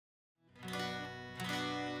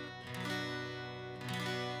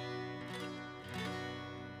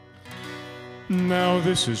Now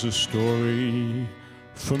this is a story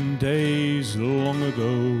from days long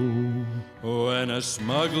ago, when a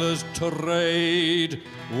smuggler's trade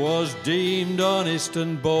was deemed honest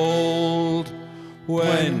and bold,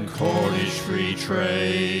 when Cornish free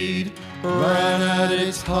trade ran at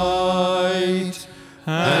its height,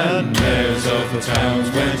 and mayors of the towns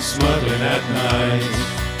went smuggling at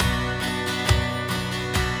night.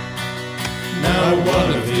 Now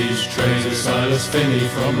one of these traders, Silas Finny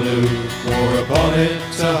from Loo, wore a bonnet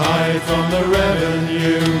to hide from the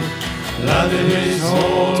revenue, landed his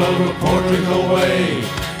haul over Portwrinkle way,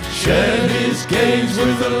 shared his gains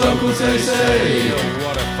with the locals, they say. Oh,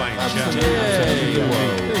 what a fine chap.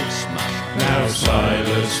 Now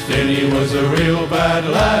Silas Finny was a real bad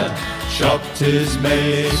lad, shopped his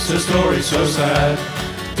mates, a story so sad,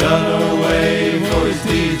 done away for his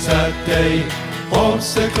deeds that day,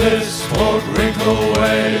 haunts the cliffs, Portwrinkle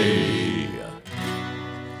way.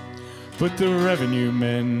 but the revenue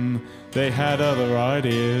men, they had other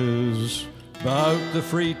ideas About the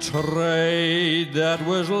free trade that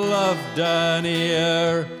was loved down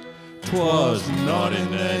here. 'Twas not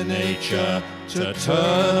in their nature to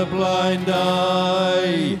turn a blind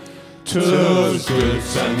eye to those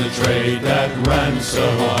goods and the trade that ran so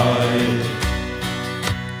high.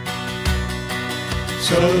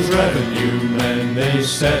 So those revenue men, they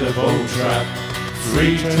set a bold trap.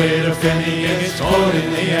 Free trader Finny is caught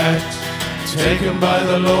in the act, taken by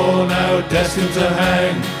the law, now destined to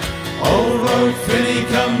hang. Old Rogue Finny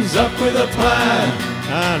comes up with a plan.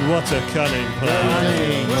 And what a cunning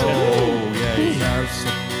plan.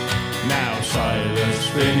 Now Silas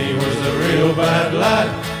Finny was a real bad lad,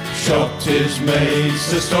 shocked his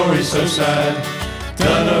mates, the story so sad,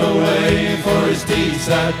 done away for his deeds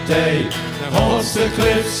that day, haunts the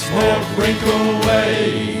cliffs, Portwrinkle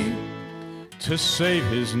way. to save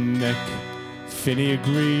his neck. Finny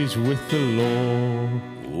agrees with the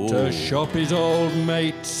law To shop his old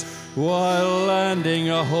mates while landing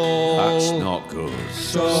a haul. That's not good.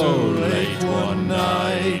 So late one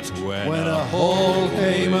night, when a haul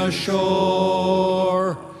came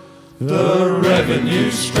ashore, the revenue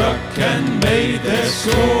struck and made their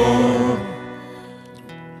score.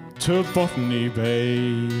 to Botany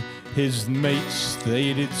Bay. His mates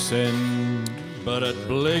they did send, But at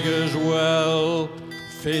Bligger's Well,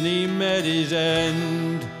 Finny met his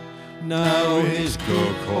end. Now his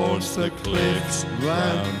gook haunts the cliffs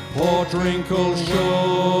round Portwrinkle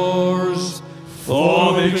shores,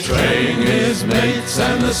 for betraying his mates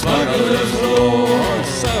and the smuggler's lore.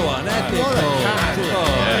 So unethical.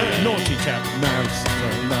 Naughty chap.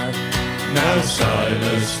 Now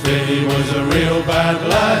Silas Finny was a real bad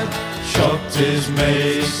lad, shocked his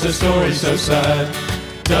mates, the story so sad,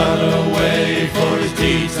 done away for his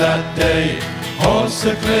deeds that day, haunts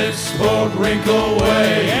the cliffs, Portwrinkle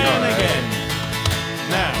way. And again.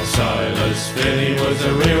 Now Silas Finny was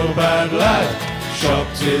a real bad lad,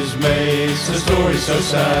 shocked his mates, the story so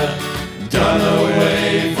sad, done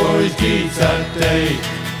away for his deeds that day,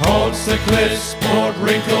 haunts the cliffs,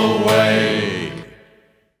 Portwrinkle way.